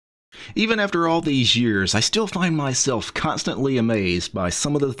Even after all these years, I still find myself constantly amazed by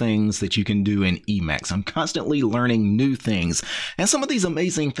some of the things that you can do in Emacs. I'm constantly learning new things, and some of these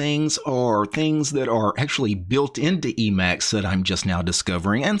amazing things are things that are actually built into Emacs that I'm just now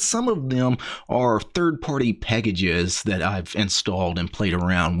discovering, and some of them are third-party packages that I've installed and played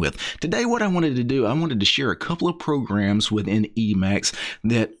around with. Today, what I wanted to do, I wanted to share a couple of programs within Emacs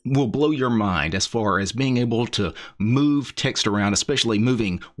that will blow your mind as far as being able to move text around, especially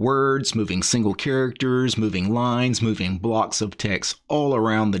moving words, moving single characters, moving lines, moving blocks of text all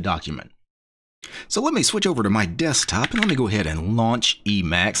around the document. So let me switch over to my desktop and let me go ahead and launch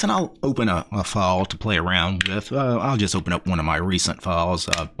Emacs, and I'll open a file to play around with. I'll just open up one of my recent files,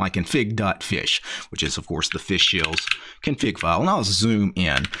 my config.fish, which is of course the fish shell's config file, and I'll zoom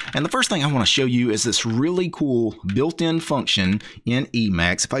in. And the first thing I want to show you is this really cool built-in function in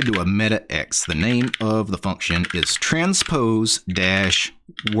Emacs. If I do a meta X, the name of the function is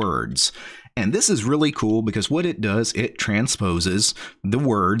transpose-words. And this is really cool because what it does, it transposes the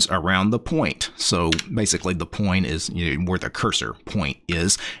words around the point. So basically the point is where the cursor point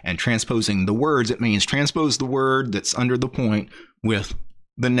is, and transposing the words, it means transpose the word that's under the point with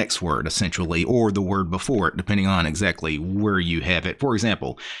the next word essentially, or the word before it, depending on exactly where you have it. For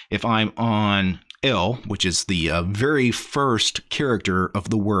example, if I'm on L, which is the very first character of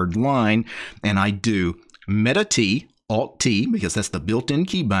the word line, and I do meta T, Alt-T, because that's the built-in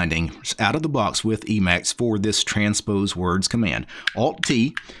key binding out of the box with Emacs for this transpose words command.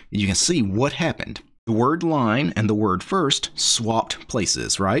 Alt-T, you can see what happened. The word line and the word first swapped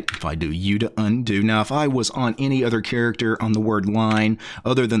places, right? If I do U to undo. Now, if I was on any other character on the word line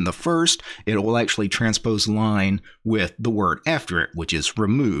other than the first, it will actually transpose line with the word after it, which is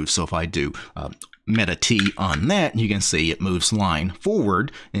remove. So if I do meta T on that, you can see it moves line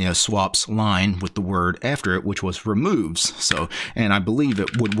forward, and swaps line with the word after it, which was removes. So, and I believe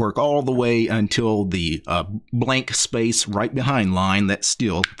it would work all the way until the blank space right behind line. That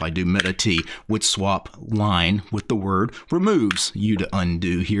still, if I do meta T, would swap line with the word removes. U to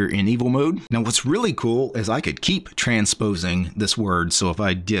undo here in evil mode. Now, what's really cool is I could keep transposing this word. So if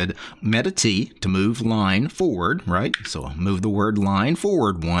I did meta T to move line forward, right? So I'll move the word line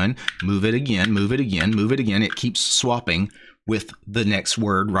forward one, move it again, move it again, move it again. It keeps swapping with the next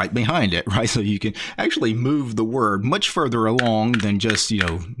word right behind it, right? So you can actually move the word much further along than just,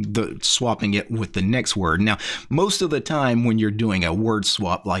 the swapping it with the next word. Now, most of the time when you're doing a word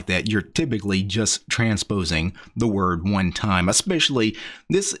swap like that, you're typically just transposing the word one time. Especially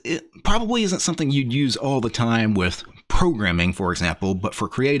this, it probably isn't something you'd use all the time with programming, for example, but for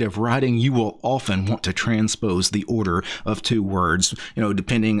creative writing, you will often want to transpose the order of two words,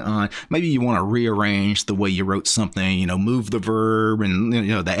 depending on, maybe you want to rearrange the way you wrote something, move the verb and,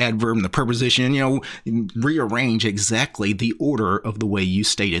 the adverb and the preposition, rearrange exactly the order of the way you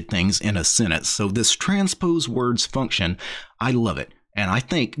stated things in a sentence. So this transpose words function, I love it. And I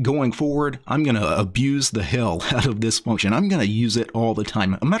think going forward, I'm going to abuse the hell out of this function. I'm going to use it all the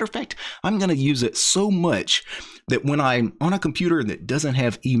time. As a matter of fact, I'm going to use it so much that when I'm on a computer that doesn't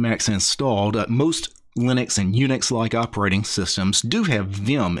have Emacs installed, most Linux and Unix-like operating systems do have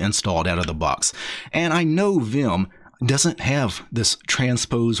Vim installed out of the box. And I know Vim doesn't have this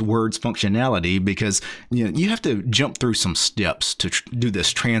transpose words functionality because you have to jump through some steps to do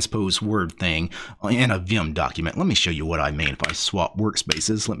this transpose word thing in a Vim document. Let me show you what I mean. If I swap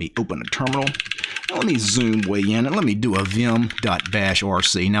workspaces, let me open a terminal. Let me zoom way in and let me do a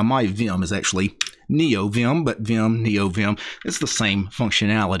vim.bash.rc. Now my Vim is actually NeoVim, but Vim, NeoVim, it's the same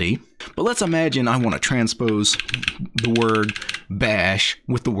functionality. But let's imagine I want to transpose the word bash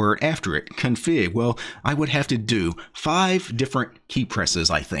with the word after it, config. Well, I would have to do 5 different key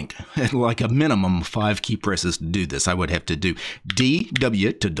presses, I think. Like a minimum of 5 key presses to do this. I would have to do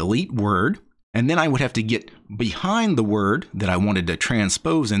DW to delete word, and then I would have to get behind the word that I wanted to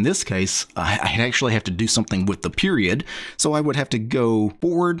transpose. In this case, I actually have to do something with the period. So I would have to go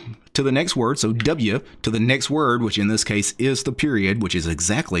forward to the next word, so W to the next word, which in this case is the period, which is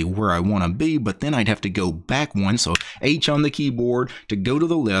exactly where I want to be, but then I'd have to go back one, so H on the keyboard to go to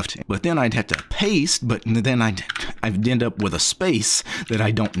the left, but then I'd have to paste, but then I'd end up with a space that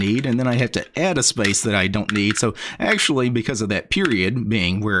I don't need, and then I'd have to add a space that I don't need. So actually, because of that period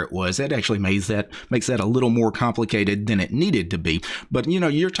being where it was, that actually makes that a little more complicated than it needed to be. But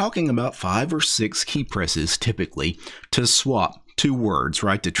you're talking about 5 or 6 key presses typically to swap 2 words,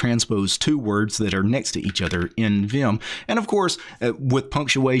 right? To transpose 2 words that are next to each other in Vim. And of course, with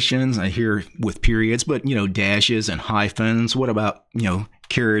punctuations, I hear with periods, but dashes and hyphens. What about,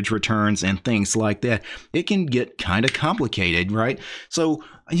 carriage returns and things like that, it can get kind of complicated, right? So,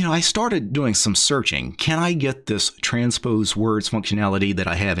 I started doing some searching. Can I get this transpose words functionality that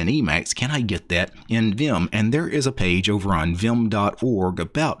I have in Emacs? Can I get that in Vim? And there is a page over on vim.org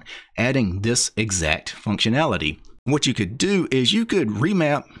about adding this exact functionality. What you could do is you could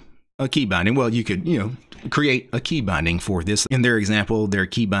remap a key binding. Well, you could, create a key binding for this. In their example, they're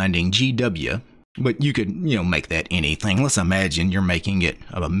key binding GW. But you could, make that anything. Let's imagine you're making it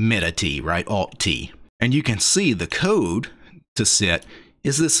a meta T, right? Alt T. And you can see the code to set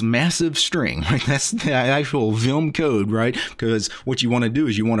is this massive string, right? That's the actual Vim code, right? Because what you want to do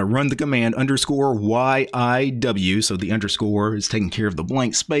is you want to run the command _YIW. So the underscore is taking care of the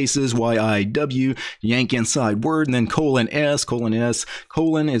blank spaces, YIW, yank inside word, and then :S,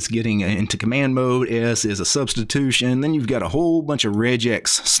 colon is getting into command mode, S is a substitution. Then you've got a whole bunch of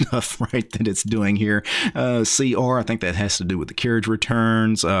regex stuff, right, that it's doing here. CR, I think that has to do with the carriage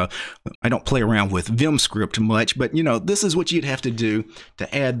returns. I don't play around with Vim script much, but this is what you'd have to do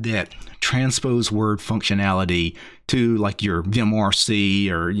to add that transpose word functionality to like your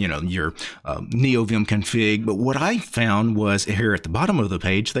vimrc or your NeoVim config. But what I found was here at the bottom of the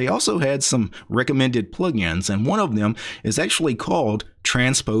page, they also had some recommended plugins, and one of them is actually called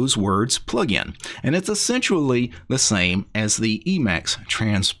Transpose Words plugin, and it's essentially the same as the Emacs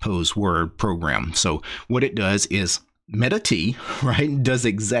Transpose Word program. So what it does is meta T, right? It does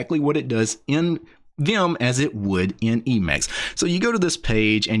exactly what it does in Vim as it would in Emacs. So you go to this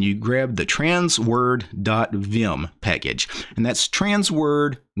page and you grab the transword.vim package, and that's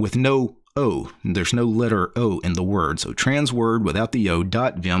transword with no O. There's no letter O in the word. So transword without the O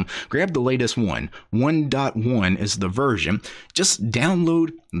 .vim. Grab the latest one. 1.1 is the version. Just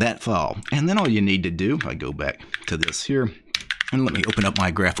download that file. And then all you need to do, if I go back to this here, and let me open up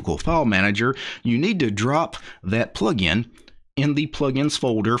my graphical file manager, you need to drop that plugin in the plugins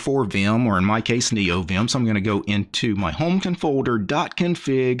folder for Vim, or in my case NeoVim. So I'm going to go into my home folder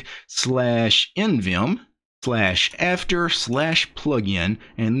 .config/nvim/after/plugin,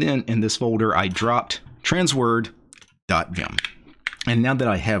 and then in this folder I dropped transword.vim. And now that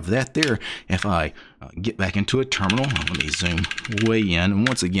I have that there, if I get back into a terminal, let me zoom way in, and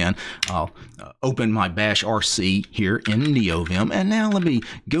once again, I'll open my bash RC here in NeoVim, and now let me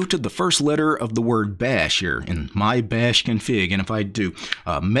go to the first letter of the word bash here in my bash config, and if I do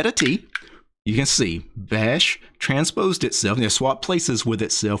meta T, you can see bash transposed itself, swap places with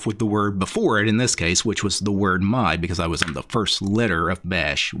itself with the word before it in this case, which was the word my, because I was on the first letter of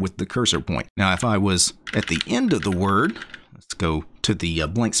bash with the cursor point. Now if I was at the end of the word, let's go to the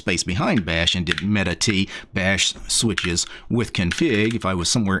blank space behind bash and did meta T, bash switches with config. If I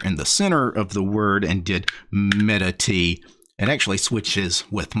was somewhere in the center of the word and did meta T, it actually switches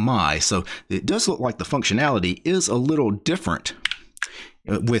with my. So it does look like the functionality is a little different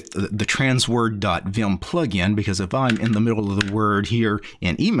with the transword.vim plugin, because if I'm in the middle of the word here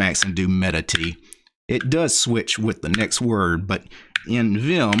in Emacs and do meta T, it does switch with the next word, but in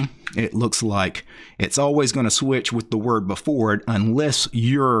Vim, it looks like it's always going to switch with the word before it unless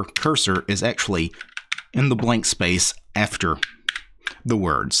your cursor is actually in the blank space after the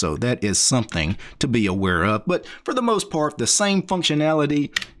word. So that is something to be aware of. But for the most part, the same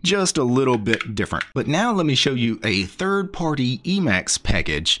functionality, just a little bit different. But now let me show you a third-party Emacs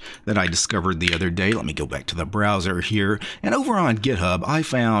package that I discovered the other day. Let me go back to the browser here. And over on GitHub, I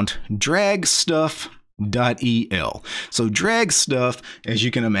found dragstuff.el. So drag stuff, as you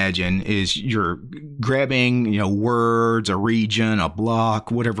can imagine, is you're grabbing words, a region, a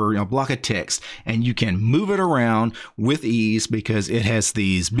block, whatever, a block of text, and you can move it around with ease because it has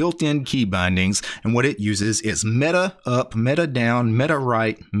these built-in key bindings, and what it uses is meta up, meta down, meta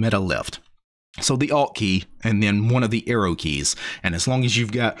right, meta left. So the Alt key and then one of the arrow keys, and as long as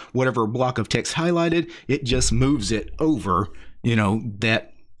you've got whatever block of text highlighted, it just moves it over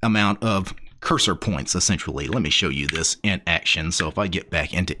that amount of cursor points, essentially. Let me show you this in action. So if I get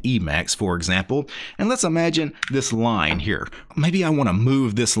back into Emacs, for example, and let's imagine this line here. Maybe I want to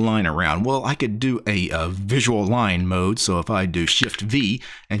move this line around. Well, I could do a visual line mode. So if I do Shift V,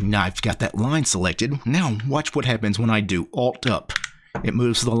 and now I've got that line selected. Now watch what happens when I do Alt up. It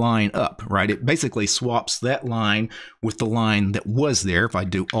moves the line up, right? It basically swaps that line with the line that was there. If I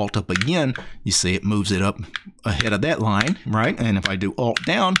do Alt up again, you see it moves it up ahead of that line, right? And if I do Alt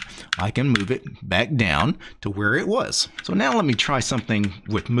down, I can move it back down to where it was. So now let me try something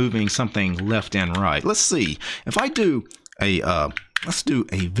with moving something left and right. Let's see. If I do a let's do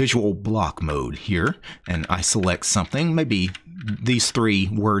a visual block mode here, and I select something, maybe these 3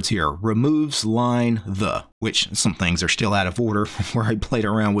 words here, removes line the, which some things are still out of order where I played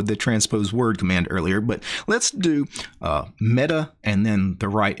around with the transpose word command earlier, but let's do meta and then the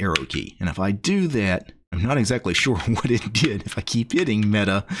right arrow key. And if I do that, I'm not exactly sure what it did. If I keep hitting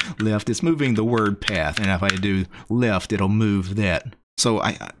meta left, it's moving the word path, and if I do left, it'll move that. So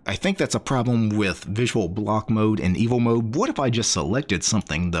I think that's a problem with visual block mode and evil mode. What if I just selected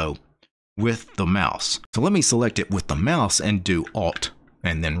something though with the mouse? So let me select it with the mouse and do Alt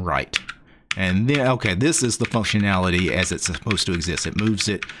and then right. And then, okay, this is the functionality as it's supposed to exist. It moves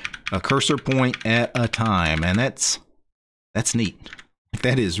it a cursor point at a time, and that's neat.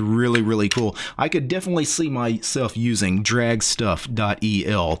 That is really, really cool. I could definitely see myself using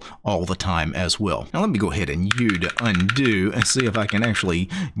dragstuff.el all the time as well. Now let me go ahead and undo and see if I can actually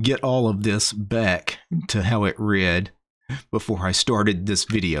get all of this back to how it read before I started this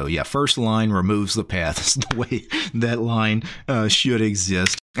video. Yeah, first line removes the path. That's the way that line should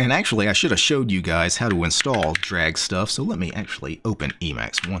exist. And actually, I should have showed you guys how to install drag stuff. So let me actually open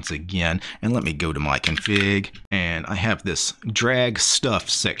Emacs once again, and let me go to my config. And I have this drag stuff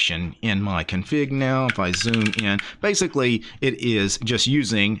section in my config now. If I zoom in, basically it is just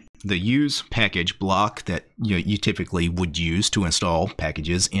using the use package block that you typically would use to install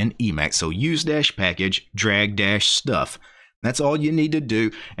packages in Emacs. So use-package drag-stuff. That's all you need to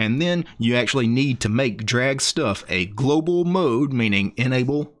do, and then you actually need to make drag stuff a global mode, meaning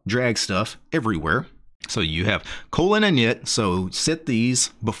enable drag stuff everywhere. So you have colon init, so set these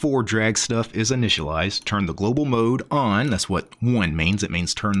before drag stuff is initialized. Turn the global mode on. That's what 1 means. It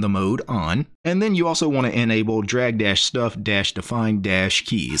means turn the mode on. And then you also want to enable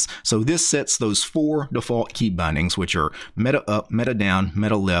drag-stuff-define-keys. So this sets those 4 default key bindings, which are meta up, meta down,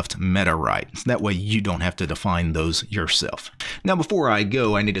 meta left, meta right. So that way you don't have to define those yourself. Now before I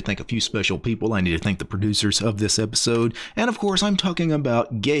go, I need to thank a few special people. I need to thank the producers of this episode. And of course, I'm talking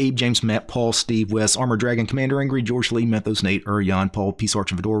about Gabe, James, Matt, Paul, Steve, Wes, Armor Dragon, Commander Angry, George Lee, Methos, Nate, Urion, Paul, Peace Arch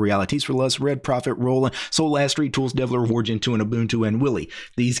and Fedora, Realities for Less, Red Prophet, Roland, Soul Last, Street Tools, Devler, Wargen 2, and Ubuntu, and Willie.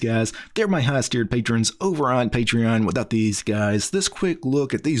 These guys, they're my highest tiered patrons over on Patreon. Without these guys, this quick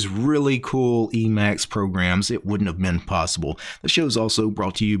look at these really cool Emacs programs, it wouldn't have been possible. The show is also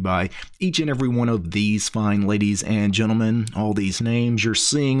brought to you by each and every one of these fine ladies and gentlemen. All these names you're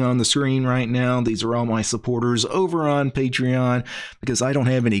seeing on the screen right now, these are all my supporters over on Patreon, because I don't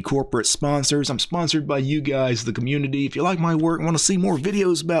have any corporate sponsors. I'm sponsored by you guys, the community. If you like my work and want to see more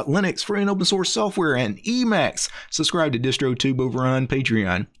videos about Linux, free and open source software, and Emacs, subscribe to DistroTube over on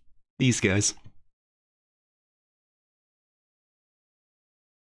Patreon. These guys.